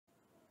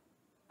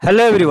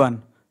Hello everyone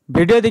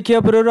video देखिया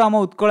पूर्व आम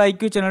उत्कल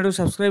आईक्यू चैनल को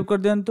सब्सक्राइब कर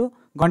दिंतु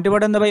घंटी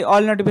बटन दबाई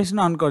ऑल नोटिफिकेशन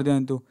ऑन कर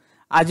दिंतु।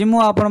 आज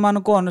मुझे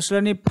आपको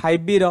अनुशीलनी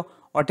 5B रो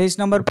 28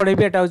 नंबर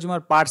पढ़ेबी। एटा होची मोर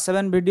पार्ट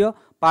 7 वीडियो।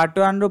 पार्ट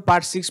 1 रो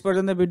पार्ट 6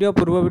 पर्यंत वीडियो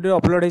पूर्व वीडियो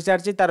अपलोड हो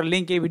सारी तार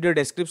लिंक ये वीडियो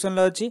डिस्क्रिप्शन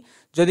में अच्छी।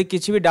 जदि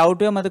किसी भी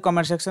डाउट हो मत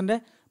कमेंट सेक्शन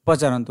में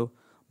पचारतु।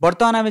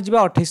 बर्तमान आम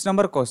जा 28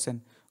 नंबर क्वेश्चन।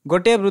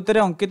 गोटे वृत्त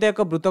में अंकित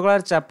एक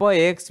वृत्तकलार चाप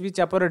एक्स बी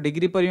चापर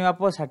डिग्री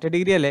परिमाप 60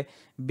 डिग्री हेले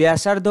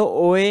व्यासार्ध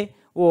OA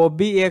ओ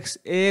OB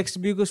एक्स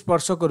बी को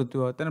स्पर्श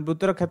करुव तेना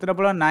वृत्तर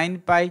क्षेत्रफल 9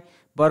 पाई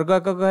वर्ग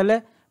एकक हेले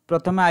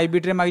प्रथम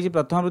आईबीटे मागिଛି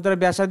प्रथम वृत्तर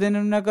व्यासार्ध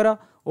निर्णय कर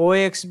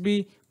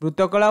OXB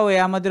वृत्तकला और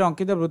या मध्य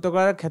अंकित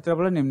वृत्तकलार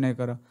क्षेत्रफल निर्णय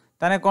कर।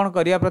 ताने कौन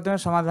करिया प्रथम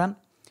समाधान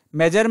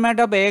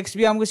मेजरमेंट ऑफ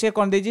XB हमको से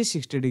कौन देछि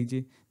 60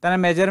 डिग्री ताने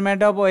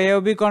मेजरमेंट ऑफ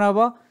AOB कौन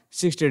हम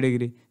 60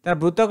 डिग्री ताने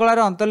वृत्तकलार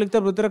अंतर्लिखित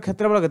वृत्तर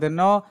क्षेत्रफल केते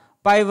 9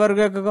 पाई वर्ग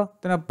एकक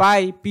तेना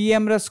पाई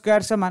PM रो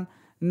स्क्वायर समान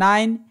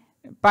 9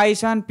 पाई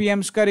समान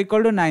PM स्क्वायर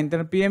इक्वल टू 9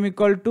 तेना PM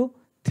इक्वल टू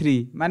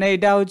 3 माने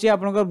एटा होची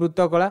आपनकर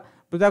वृत्तकला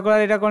वृत्तकला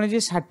एटा कोन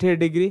 60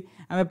 डिग्री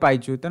आमे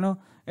पाइछु। तेनु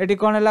एटी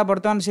कोन हला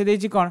वर्तमान से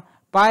देछि कोन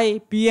पाई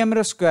PM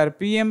रो स्क्वायर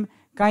PM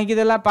काहे कि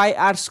देला पाई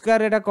R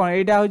स्क्वायर एटा कोन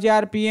एटा होची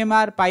R PM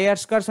R पाई R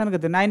स्क्वायर सन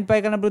केते 9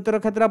 पाई कन वृत्तर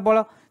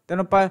क्षेत्रफल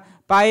तेनु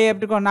पाई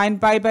एपटे कोन 9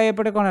 पाई पाई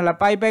एपटे कोन हला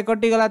पाई पाई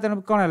कटि गला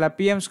तेनु कोन हला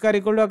PM स्क्वायर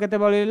इक्वल टू केते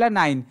बलिला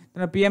 9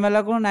 तेनु PM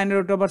हला कोन 9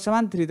 रूट ओवर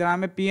समान 3 तेनु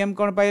आमे PM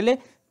कोन पाइले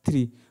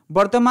 3।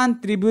 वर्तमान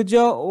त्रिभुज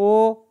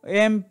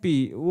OMP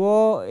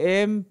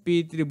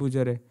त्रिभुज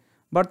रे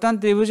वर्तमान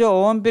त्रिभुज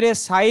OMP रे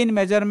साइन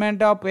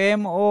मेजरमेंट ऑफ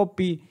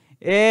MOP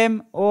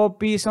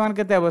समान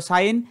केते हो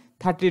साइन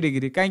 30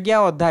 डिग्री कहीं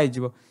अधा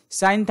हो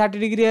साइन 30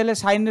 डिग्री हेले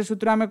साइन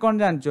सूत्र आम कौन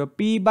जानछो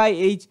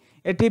P/H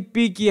एठी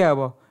P किए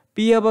हम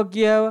P हम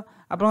किए हम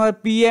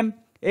आप PM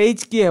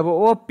H किए हम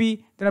OP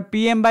तेना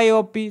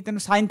PM/OP तेना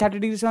साइन 30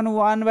 डिग्री समान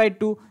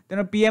 1/2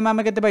 तेना PM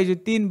आम केते पाइछु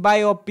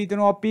 3/OP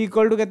तेना OP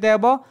इक्वल टू केते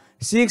हो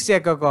 6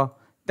 एकक।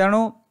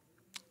 तेणु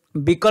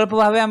विकल्प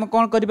भाव आम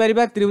कौन कर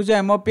त्रिभुज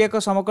MOP एक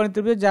समकोणी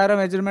त्रिभुज जार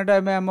मेजरमेंट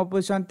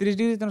MOP 30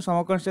 डिग्री तेणु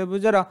समकोणी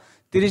त्रिभुजर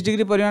 30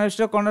 डिग्री परिमाण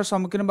विशिष्ट कर्णर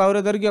सम्मुखीन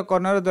बाहुर दैर्घ्य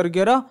कर्णर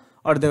दैर्घ्यर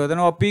अर्धेक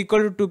तेणु OP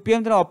इक्वल टू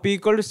 2PM तेणु OP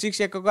इक्वल टू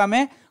 6 एकक आम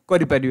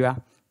कर।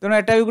 तेणु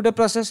एटा भी गोटे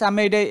प्रोसेस आम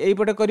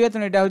यहीपटे करवा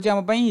तेणु यहाँ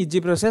हूँ आम इजी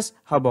प्रोसेस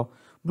हम।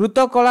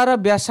 वृत्तकलार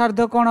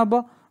व्यासार्ध कौन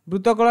हम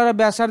वृत्तकलार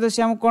व्यासार्ध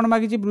से आम कौन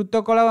मागिଛି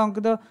वृत्तकला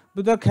अंकित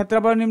वृत्त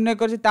क्षेत्रफल निर्णय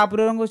कर से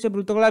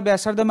वृत्तकला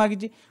व्यासार्ध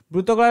मागिଛି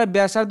वृत्तकलार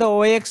व्यासार्ध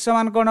OX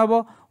समान कौन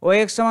हम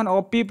OX समान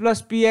OP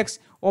प्लस PX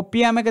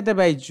OP आम केते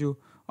पाइछु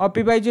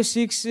OP पाइछु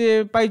 6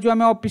 पाइछु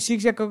आम OP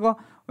 6 एकक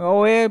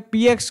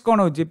PX कौन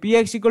हो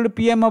PX इक्वल टू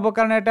PM हम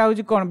कारण एटा हूँ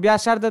कौन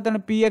व्यासार्ध तेणु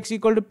PX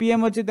इक्वल टू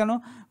PM अच्छे तेणु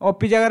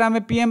OP जगह आम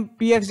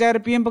PX जगह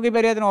PM पकई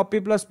पार तेणु OP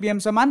प्लस PM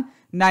समान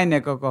 9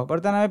 एकक।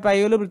 बर्तमान आम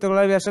पाइगलु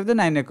वृत्तकलार व्यासार्ध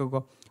 9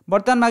 एकक।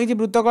 बर्तमान मागिଛି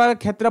वृत्तकलार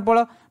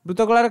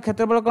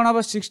क्षेत्रफल कौन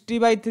हम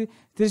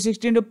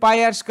 60/360 into pi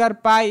R square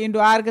pi into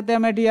R केते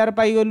हम एठी R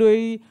पाइगलु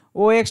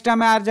OX टा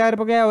में R जगह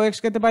पकया OX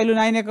केते पाइलु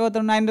 9 एकक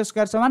तेणु 9 रो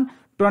स्क्वायर समान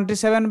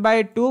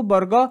 27/2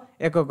 वर्ग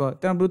एकक।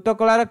 तेणु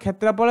वृत्तकलार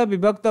क्षेत्रफल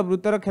विभक्त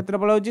वृत्तर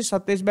क्षेत्रफल होची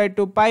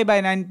 27/2 पाई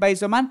बाय 9 पाई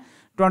समान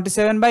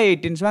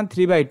 27/18 समान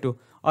 3/2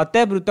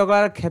 अतः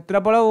वृत्तकलार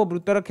क्षेत्रफल और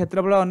वृत्तर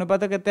क्षेत्रफल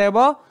अनुपात केते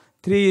हेबो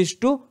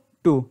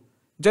 3:2।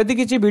 जदि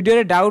किसी वीडियो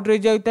रे डाउट रही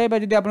जाए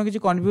जब आप किसी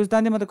कन्फ्यूज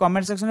था मतलब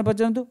कमेंट सेक्शन में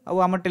पचारतु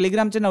आम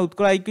Telegram channel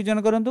Utkal IQ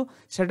join करूँ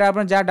सेटा आप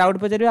जहाँ डाउट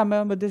पचारे आम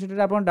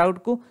डाउट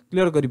को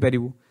क्लीयर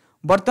करूँ।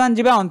 बर्तमान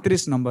जी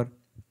 29 नंबर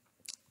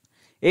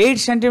 8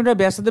 सेंटीमीटर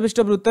व्यासार्ध विशिष्ट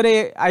वृत्त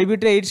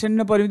आईबीटे 8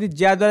 सेंटीमीटर परिमिति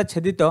ज्या द्वारा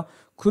छेदित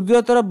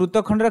क्षुद्रतर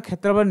वृत्तखंडर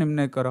क्षेत्रफल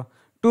निर्णय कर।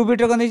 2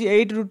 बीटर कौन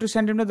 8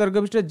 सेंटीमीटर दैर्घ्य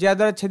विशिष्ट ज्या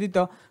द्वारा छेदित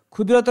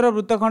क्षुद्रतर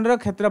वृत्तखंडर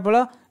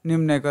क्षेत्रफल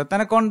निर्णय कर।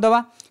 ताने कौन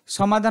दबा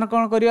समाधान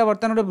कौन करिया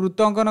बर्तमान गोटे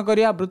वृत्त अंकन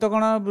करिया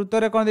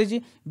वृत्तर कौन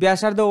देछि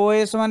व्यासार्ध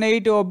OA समान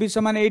 8 OB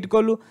समान 8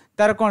 कलु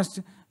तार कौन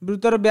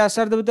वृत्तर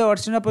व्यासार्ध वृत्त 8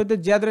 सेंटीमीटर परिमिति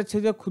ज्या द्वारा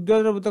छेदित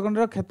क्षुद्रतर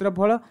वृत्तखंडर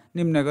क्षेत्रफल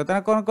निर्णय कर।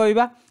 ताने कौन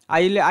कहबा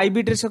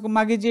आईबी ट्रेस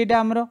मागिछि एटा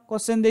हमरो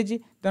क्वेश्चन देछि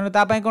तेणु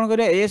ता पई कौन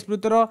करिया एस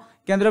वृत्तर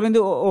केंद्रबिंदु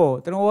O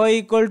तेणु O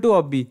इक्वल टू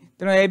OB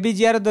तेणु AB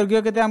जियार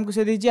दैर्घ्य केते हमको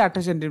से देछि 8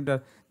 सेंटीमीटर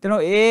तेणु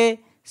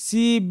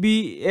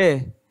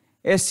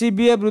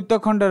ACBA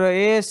वृत्तखंडर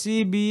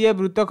ACBA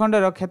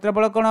वृत्तखंडर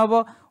क्षेत्रफल कौन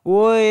हम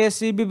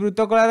OACB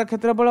वृत्तकलार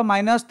क्षेत्रफल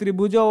माइनस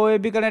त्रिभुज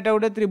OAB कारण एटा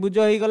गोटे त्रिभुज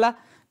हो गला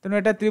तेणु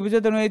एटा त्रिभुज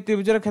तेणु ये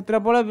त्रिभुजर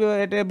क्षेत्रफल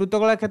एटा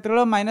वृत्तकलार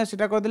क्षेत्रफल माइनस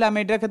एटा करदेले आम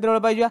एटार क्षेत्रफल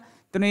पाइबा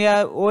तेणु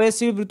या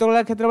OACB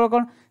वृत्तकलार क्षेत्रफल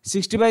कौन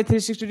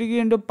 60/360 degree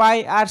into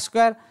pi R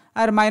square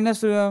are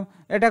minus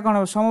एटा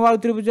कौन समबाहु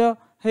त्रिभुज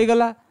हो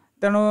गला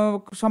तेणु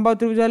समबाहु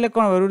त्रिभुज हेले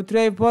कौन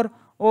 √3/4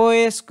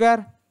 OA स्क्वायर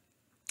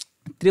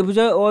त्रिभुज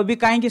OB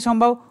कहीं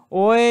समबाहु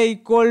OA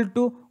equal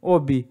to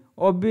OB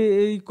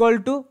equal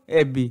to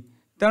AB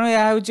तेणु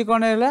यह हूँ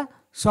कौन है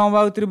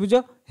समबाहु त्रिभुज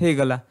हो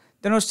गला।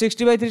 तेणु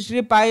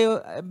 60/360 पाई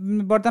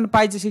बर्तमान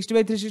पाई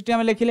 60/360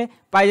 आम लिखिले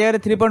पाई जगह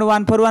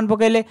 3.141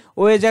 पकईले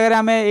OA जगह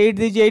आम 8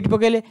 दीजिए 8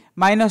 पकईले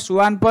माइनस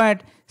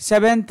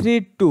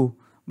 1.732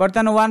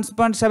 बर्तमान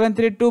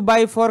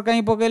 1.732/4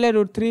 कहीं पकईले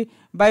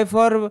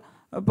 √3/4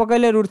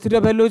 पकड़े √3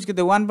 वैल्यू के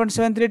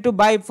 1.732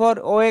 बाय 4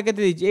 ओ ए के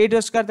 8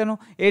 स्क्वायर तेणु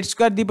 8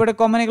 स्क्वायर दीपटे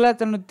कमन गला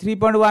तेणु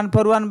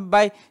 3.141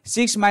 बाय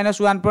 6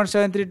 माइनस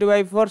 1.732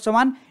 बाय 4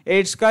 समान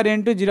 8 स्क्वायर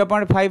इंटू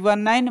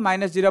 0.519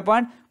 माइनस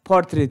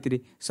 0.433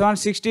 समान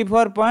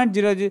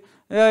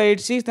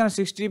 64.0086 तेणु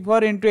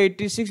 64 इंटू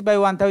 86 बाय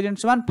 1000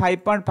 समान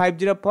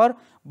 5.504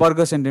 वर्ग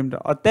सेंटीमीटर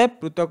अतएव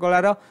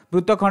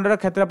वृत्तखंडर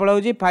क्षेत्रफल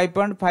होची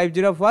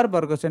 5.504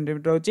 वर्ग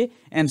सेंटीमीटर होची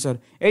आंसर।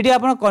 एटी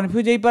आपण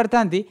कंफ्यूज होई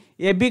परथांती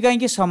एबी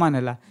कहीं समान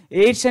है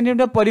 8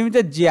 सेंटीमीटर परिमित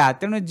जिया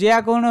तेणु जिया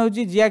कौन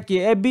होची जिया की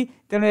एबी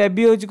तेणु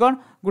एबी होची कौन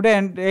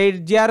गोटे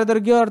जियार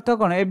दैर्घ्य अर्थ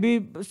कौन एबी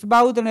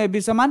बाहु तेणु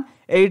एबी समान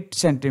 8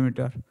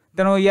 सेंटीमीटर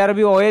तेणु यार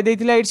भी ओए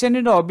देइथिला 8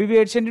 सेंटीमीटर अबी भी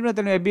 8 सेंटीमीटर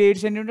तेणु एबी 8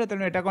 सेंटीमीटर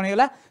तेणु एटा कौन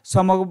होला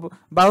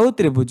समबाहु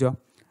त्रिभुज।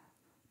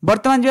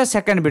 बर्तमान जो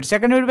सेकंड बिट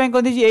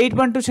कौन दी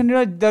 8.2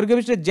 सेंटीमीटर दैर्घ्य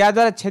विशिष्ट ज्या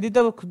द्वारा छेदित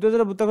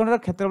क्षुद्र वृत्तखंडर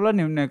क्षेत्रफल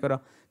निर्णय कर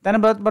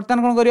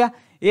बर्तमान कौन करिया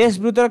एस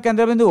वृत्तर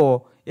केंद्रबिंदु ओ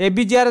ए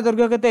बी जियार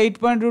दैर्घ्य केते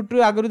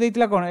 8.2 आगु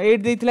देइथिला कौन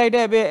 8 देइथिला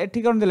एटा एबे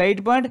एठी कौन देला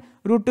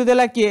 8.2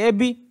 देला कि A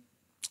B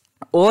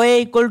O A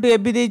equal to A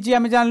B देइछि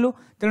हम जानलु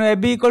तेणु ए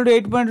बी इक्वल टू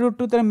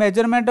 8.2 तेणु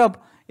measurement of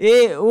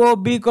A O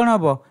B कौन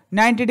हम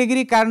 90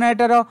 डिग्री कारण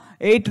एटार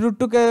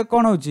 8√2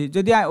 कौन होछि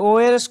जदि ओ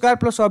ए square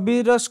plus O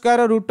B square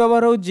root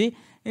over होछि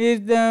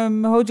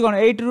हूँ कौन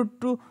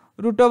 8√2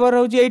 रूट ओवर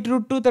हूँ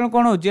 8√2 तेणु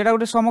कौन हो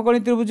गोटे समकोणी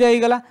त्रिभुज हो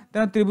गला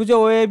तेणु त्रिभुज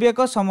ओ ए बी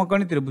एक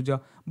समकोणी त्रिभुज।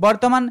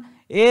 बर्तमान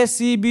ए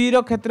सी बी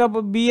क्षेत्र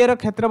बी ए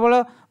क्षेत्रफल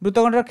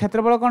वृत्तखंडर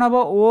क्षेत्रफल कौन हम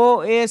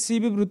ओ ए सी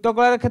बी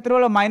वृत्तकलार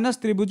क्षेत्रफल माइनस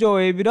त्रिभुज ओ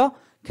ए बी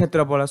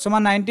क्षेत्रफल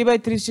समान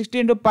 90/360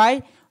 इंटू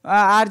पाई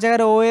आर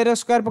जगह ओ ए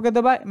स्क्वायर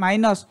पकईदे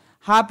माइनस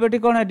हाफ एटी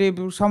कौन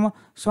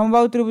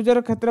समबाहु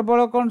त्रिभुजर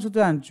क्षेत्रफल कौन सूत्र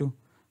जानचु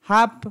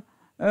हाफ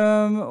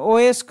ओ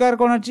ए स्क्वायर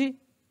कौन अच्छी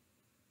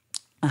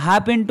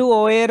हाफ इंटू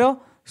ओ ए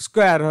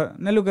स्क्वायर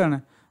नेलु कौन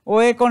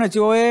ओ ए कौन अच्छी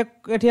ओ ए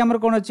आमर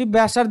कौन अच्छी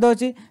व्यासार्ध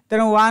अच्छी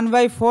तेणु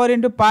 1/4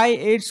 into pi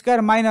 8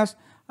 square minus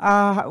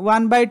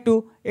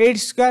 1/2 8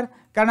 square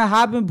कारण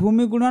हाफ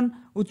भूमि गुणन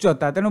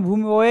उच्चता तेणु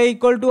भूमि ओ ए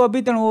इक्वल टू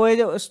ओबी तेणु ओ ए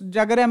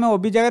जगह आम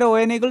ओबी जगह ओ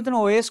ए नहीं गलु तेणु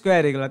ओ ए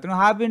स्क्वायर हो गला तेणु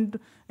हाफ इंटू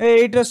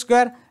 8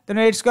 स्क्वायर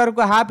तेणु 8 स्क्वायर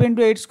को हाफ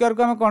इंटू 8 स्क्वायर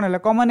को आम कौन है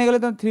कमन हो गला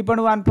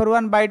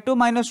 3.141/2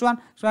 माइनस 1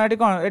 सो ये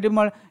कौन ये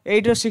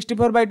 8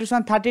 64/2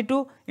 समान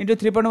 32 इंटू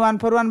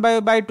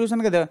 3.141/2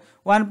 सन के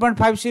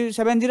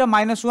 1.570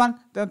 माइनस 1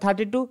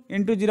 32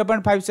 इंटू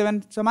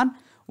 0.57 समान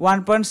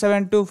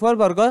 1.724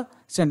 वर्ग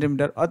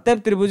सेंटीमीटर अतएव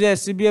त्रिभुज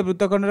एससीबी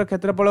वृत्तखंडर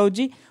क्षेत्रफल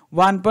होची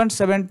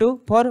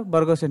 1.724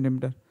 वर्ग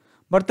सेंटीमीटर।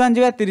 बर्तमान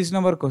जी 30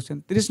 नंबर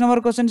क्वेश्चन 30 नंबर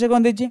क्वेश्चन से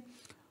कौन देछि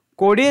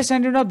 20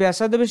 सेंटीमीटर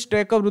व्यासार्ध विशिष्ट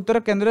एक वृत्तर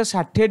केंद्र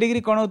 60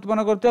 डिग्री कोण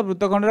उत्पन्न करथि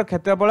वृत्तखंडर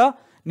क्षेत्रफल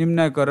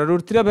निर्णय कर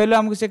 √3 वैल्यू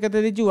हमको से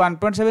केते देछि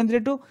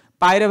 1.732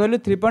 पाई र वैल्यू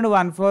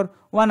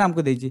 3.141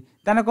 हमको देछि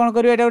ताने कोन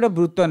करियो एटा गोटे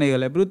वृत्त नै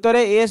गले वृत्त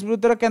रे एस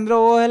वृत्तर केंद्र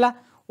ओ हैला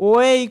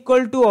ओ ए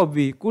equal two O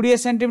B 20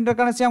 centimetre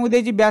कारण से हमको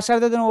देछि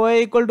व्यासार्ध ओ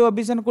ए equal two O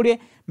B sun 20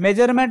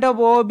 measurement of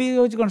O B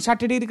होछि कोन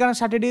 60 डिग्री कारण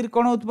 60 डिग्री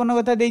कोण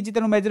उत्पन्न कथा देछि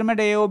तेनु मेजरमेंट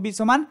ए ओ बी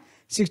समान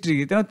 60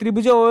 डिग्री तेनु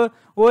त्रिभुज ओ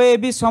ए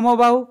बी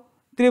समबाहु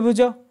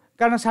त्रिभुज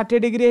कारण 60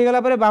 डिग्री हो गला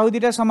बाहु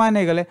दुटा सामान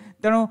हो गले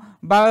तेणु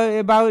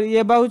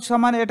ये बाहु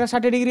सामान एटा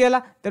 60 डिग्री है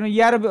तेणु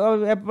यार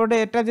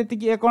एपटे एटा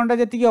जी कोणटा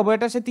जी हम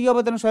एटा से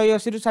हम तेणु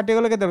 180 ରୁ 60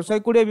 गले के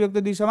 120 विभक्त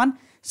 2 समान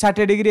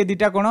 60 डिग्री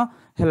दुटा कोण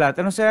है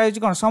तेणु से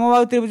कौन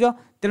समबाहु त्रिभुज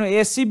तेणु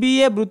एसीबी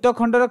ए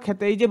वृत्तखंडर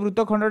क्षेत्र ये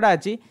वृत्तखंडटा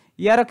अच्छी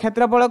यार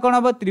क्षेत्रफल कौन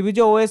हम त्रिभुज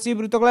ओएसी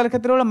वृत्तकलार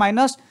क्षेत्रफल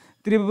माइनस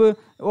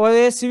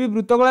ओएसीबी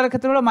वृत्तकलार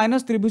क्षेत्रफल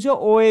माइनस त्रिभुज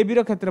ओएबी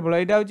क्षेत्रफल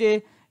यहाँ हूँ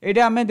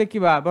यहाँ आम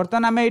देखा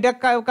बर्तमान आम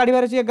यहाँ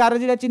काढ़ार अच्छे गार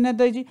जो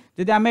चिन्हित होती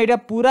जब आम यहाँ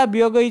पूरा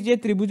वियोग हो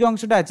त्रिभुज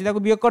अंशटा अच्छी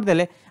वियोग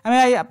करदे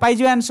आम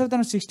पाई आंसर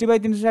तेणु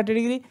 60/360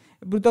 डिग्री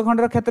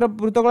वृत्तखंडर क्षेत्र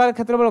वृत्तकलार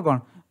क्षेत्रफल कौन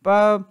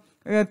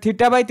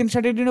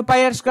θ/360 degree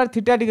pi are square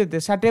theta degree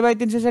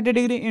 60/360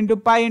 degree into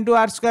pi into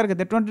are square के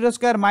 20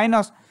 स्क्वायर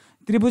माइनस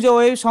त्रिभुज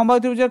ओ समबाहु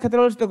त्रिभुज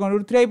क्षेत्रफल कौन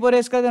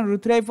 √3/4 स्क्वायर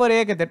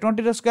 √3/4 के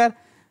 20 स्क्वायर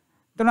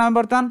तेणु आम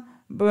बर्तमान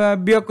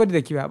वियोग कर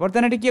देखा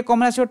बर्तमान ये किए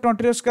कमन आस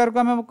 20 स्क्वायर को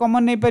आम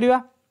कमन नहीं पार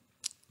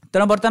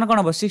तेणु बर्तमान कौन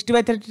हम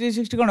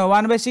 60/360 कौन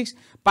 1/6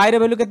 पाई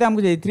वैल्यू के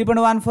हमको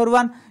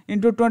 3.141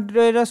 इंटू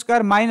 20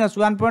 स्क्वायर माइनस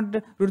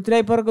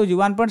 1.4 कहूँ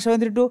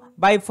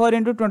 1.732/4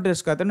 इंटू 20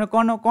 स्क्वायर तेणु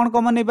कौन कौन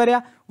कमन नहीं पार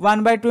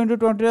 1/2 इंटू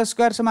 20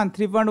 स्क्वायर समान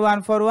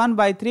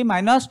 3.141/3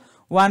 माइनस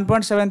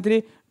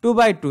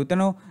 1.732/2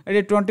 तेणु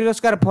ये 20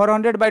 स्क्वायर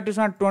 400/2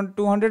 समान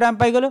 200 आम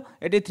पाइगलु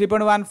ये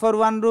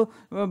 3.141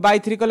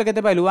 /3 कले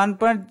के पाइलु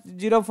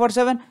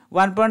 1.047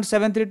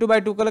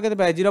 1.732/2 कले के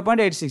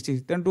 0.866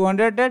 तेणु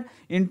 200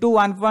 इंटू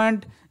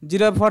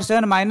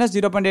 1.047 माइनस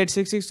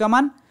 0.866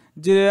 समान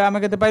आम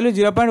के पाइलु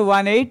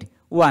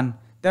 0.181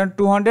 तेणु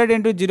 200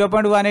 इंटू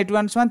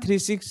 0.181 समान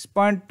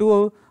 36.2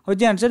 हूँ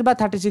आंसर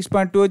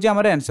 36.2 हूँ आम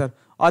आंसर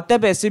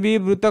अतएव एसीबी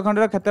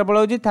वृत्तखंडर क्षेत्रफल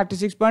हूँ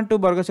 36.2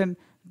 वर्ग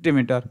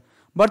सेंटीमीटर।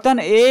 बर्तमान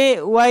ए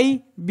वाई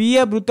बी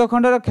ए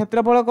वृत्तखंडर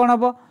क्षेत्रफल कौन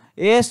हम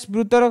एस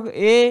वृत्तर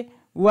ए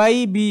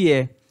वाई बी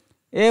ए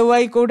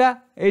वाई कौटा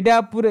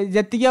यहाँ पूरा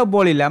जी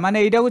बड़ा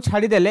माने यहाँ को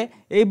छाड़देले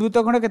ये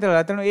वृत्तखंड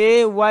क्षेत्रफल तेणु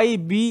ए वाई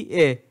बी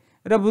ए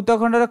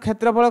वृत्तखंडर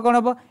क्षेत्रफल कौन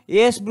हम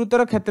एस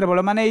वृत्तर क्षेत्रफल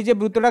माने ये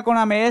वृत्तटा कौन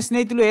आम एस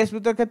नहीं एस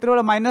वृत्तर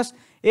क्षेत्रफल माइनस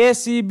ए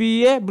सी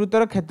बी ए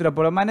वृत्तर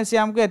क्षेत्रफल माने सी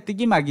आमको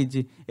एतिकी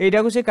मागिची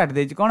एटा को से काट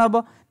देछि कौन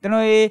हम तेणु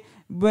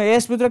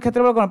एस वृत्तर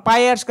क्षेत्रफल कौन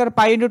पाई are square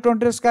pi into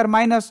 20 square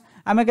minus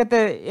आम के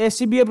ए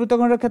सी बी ए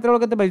वृत्तखंडर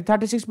क्षेत्रफल के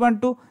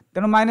 36.2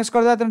 तेणु माइनस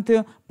कर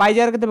तेणु पाई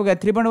जार के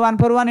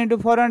 3.141 इंटू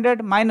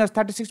 400 माइनस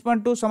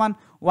 36.2 समान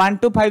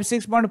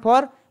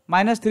 1256.4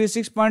 माइनस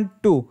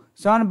 36.2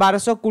 समान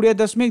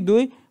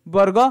 1220.2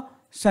 वर्ग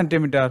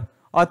सेंटीमीटर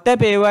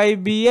अतएव ए वाई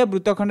बी ए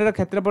वृत्तखंडर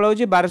क्षेत्रफल हूँ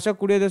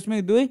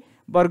 1220.2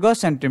 वर्ग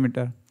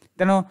सेंटीमीटर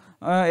तेणु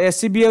एस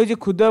सी बी हूँ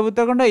क्षुद्र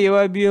वृत्तखंड ए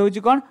वाई बी हूँ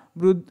कौन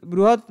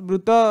बृहत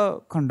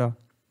वृत्तखंड।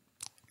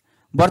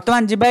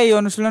 बर्तमान जी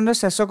अनुशीलन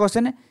शेष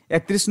question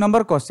 31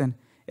 number question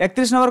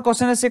 31 number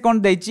question से कौन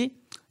देती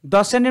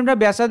 10 सेंटीमीटर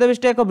व्यासार्ध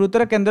विशिष्ट एक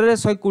वृत्तर केन्द्र में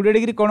 120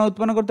 डिग्री कोण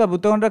उत्पन्न करता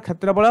वृत्तखंडर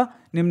क्षेत्रफल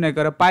निर्णय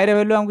कर पाई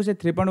वैल्यू हमको से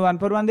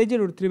 3.141 देती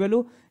 √3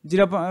 वैल्यू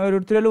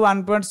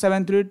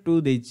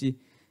 1.732 देती।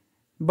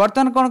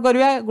 बर्तमान कौन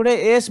करवा गोटे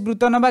एस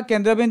वृत्त नवा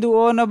केन्द्र बिंदु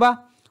ओ नवा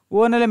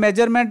ओ ना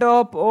measurement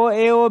of O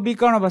A O B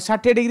कौन हम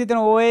 60 डिग्री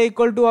तेणु ओ ए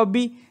इक्वल टू ओ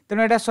बी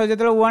तेणु यहाँ जो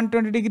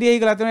 120 डिग्री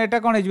होगा तेणु यहाँ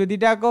कौन हो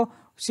दुटा को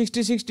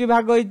 60-60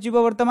 भाग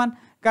हो बर्तमान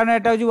कारण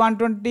यहाँ हूँ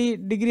 120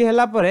 डिग्री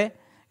है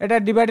एटा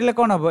डिवाइड ले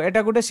कौन हम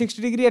एटा गोटे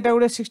 60 डिग्री एटा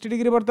गोटे 60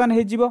 डिग्री बर्तमान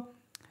हो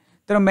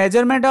तेणु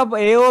measurement of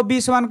A O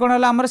B समान कौन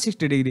है आमर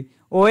 60 डिग्री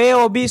ओ ए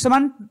ओ बी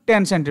समान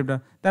 10 सेंटीमीटर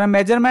तेणु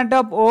measurement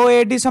of O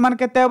A D समान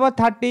केते हम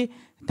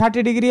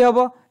 30 डिग्री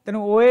हम तेणु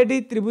ओ ए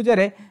डी त्रिभुज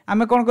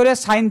आम कौन कर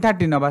sin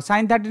 30 नवा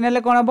sin 30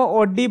 ने कौन हम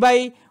ओ डी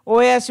बाई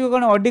ओ ए आसो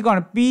कौन ओ डी कौन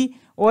पी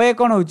ओ ए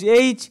कौन हो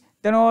एच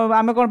तेणु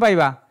आम कौन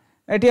पाइबा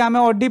ये आम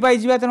ओ डी पाई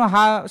तेणु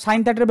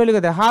sin 30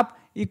 वैल्यू के half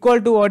equal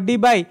two O D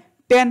by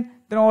 10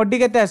 तेणु ओडी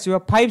के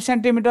 5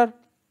 सेंटीमीटर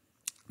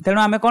तेणु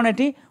आम कौन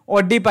ये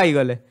ओडी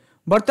पाईगले।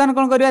 बर्तमान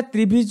कौन करवा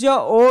त्रिभुज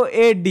ओ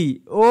ए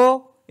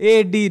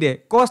डी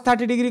रे cos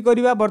 30 डिग्री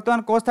करवा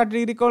बर्तमान cos 30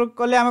 डिग्री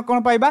कले आम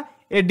कौन पाइबा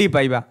ए डी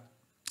पाइबा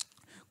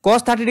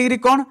cos 30 डिग्री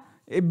कौन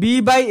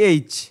बी बाई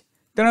एच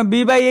तेणु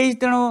बी बाई एच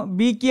तेणु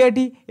बी किए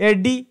ए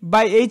डी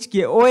बाई एच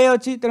किए ओ ए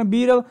अच्छी तेणु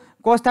बी रो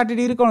cos 30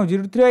 डिग्री कौन हो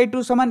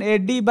 3/2 समान ए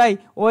डी बाई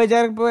ओ ए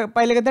जगह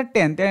पाइले के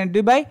 10 तेणु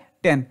डी बाई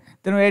 10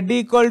 तेणु ए डी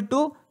इक्वल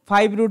टू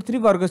 5√3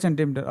 वर्ग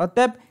सेंटीमीटर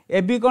अतएव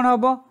ए बी कौन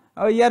हम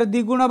यार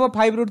द्विगुण हम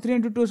 5√3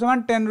 इंटू 2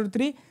 समान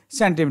 10√3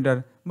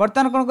 सेंटीमीटर।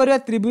 बर्तमान कौन करवा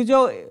त्रिभुज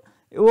ओ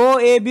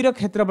ए बी रो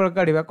क्षेत्रफल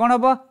काढ़ा कौन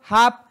हम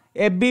half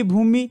A B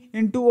Bhumi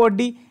into O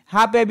D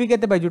half A B के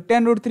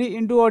 10√3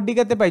 इंटू ओ डी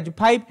के 5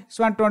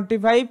 समान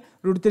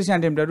 25√3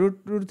 सेंटीमीटर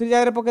 √3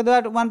 जगह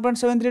पकईदे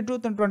 1.732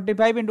 तो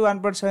 25 इंटू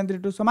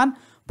 1.732 समान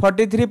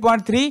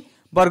 43.3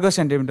 वर्ग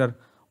सेंटीमीटर।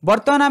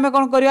 बर्तमान आम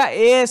कौन करवा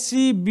ए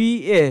सी बी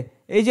ए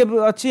ये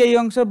अच्छी यही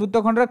अंश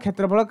वृत्तखंडर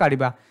क्षेत्रफल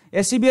काढ़ा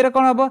ए सी बी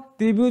कौन हम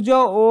त्रिभुज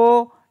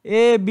ओ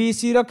ए बी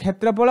सी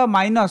क्षेत्रफल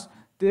माइनस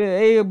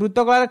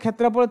वृत्तकलार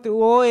क्षेत्रफल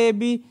ओ ए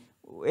बी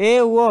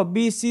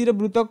सी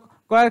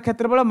वृत्तकलार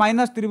क्षेत्रफल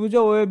माइनस त्रिभुज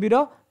ओ ए बी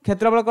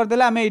क्षेत्रफल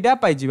करदे आम यहाँ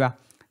पाइबा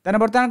तेना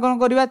बर्तमान कौन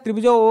करवा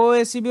त्रिभुज ओ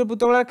ए सी बी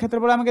वृत्तकलार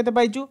क्षेत्रफल आम के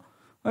पाइचु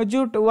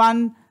जो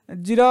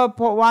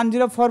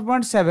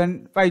 104.7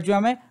 पाइचु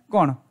आम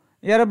कौन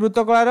यार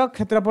वृत्तकलार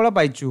क्षेत्रफल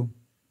पाइचु।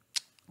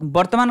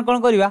 बर्तमान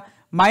कौन करवा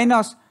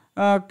माइनस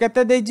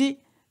केते देजी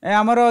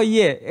आमर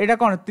ये एटा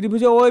कौन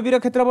त्रिभुज ओ ए बी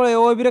क्षेत्रफल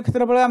ओ ए बी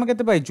क्षेत्रफल आम के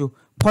पाइचु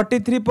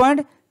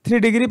 43.3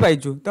 डिग्री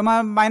पाइचु तो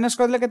माइनस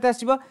करदे केते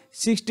आसीबो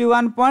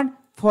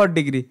 61.4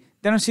 डिग्री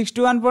तेणु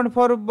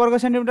 61.4 वर्ग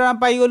सेंटीमीटर आम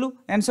पाइगलु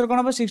आंसर कौन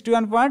हम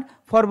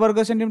 61.4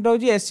 वर्ग सेंटीमीटर हूँ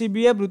एस सी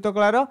बी ए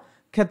वृत्तकलार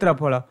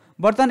क्षेत्रफल।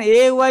 बर्तमान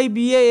ए वाई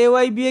बी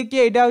ए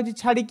किए यहाँ हूँ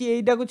छाड़ी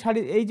यहीटा को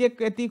छाड़ी ये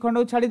खंड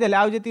को छाड़ीदे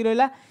आउ जी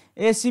रहा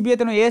ए सी बी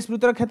तेणु एस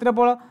वृत्तर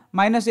क्षेत्रफल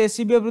माइनस ए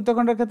सी बी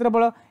वृत्तखंड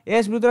क्षेत्रफल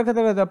एस वृत्तर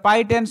क्षेत्रफल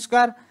पाई 10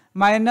 square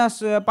minus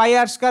pi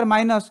are square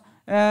minus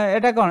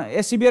एटा कौन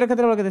ए सी बी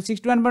क्षेत्रफल के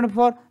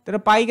 61.4 तेरे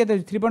पाई के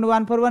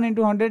 3.141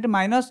 इंटू 100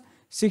 माइनस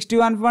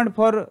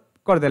 61.4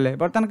 करदे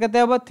बर्तमान के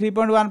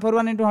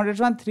 3.141 इंटू 100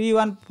 समान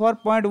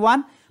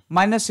 314.1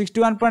 माइनस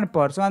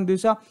 61.4 समान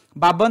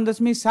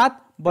 252.7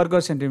 वर्ग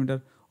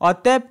सेंटीमीटर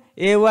अतएव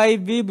ए वाई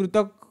बी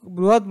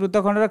बृहत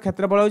वृत्तखंडर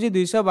क्षेत्रफल हूँ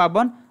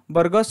 252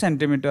 वर्ग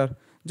सेंटीमीटर।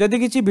 जदि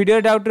किसी वीडियो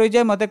डाउट रही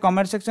जाए मत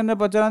कमेंट सेक्शन में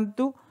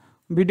पचारतु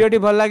वीडियोटी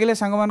भल लगे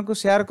सांग मानक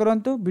शेयर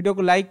करूँ वीडियो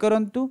को लाइक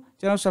करूँ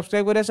चैनल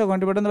सब्सक्राइब करें सो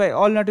घंटी बटन दबाई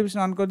ऑल नोटिफिकेशन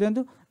ऑन कर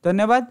दिंतु।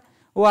 धन्यवाद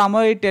और आम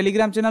ये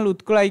टेलीग्राम चैनल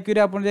उत्कल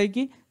आईक्यू आप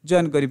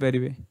जॉइन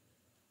करेंगे।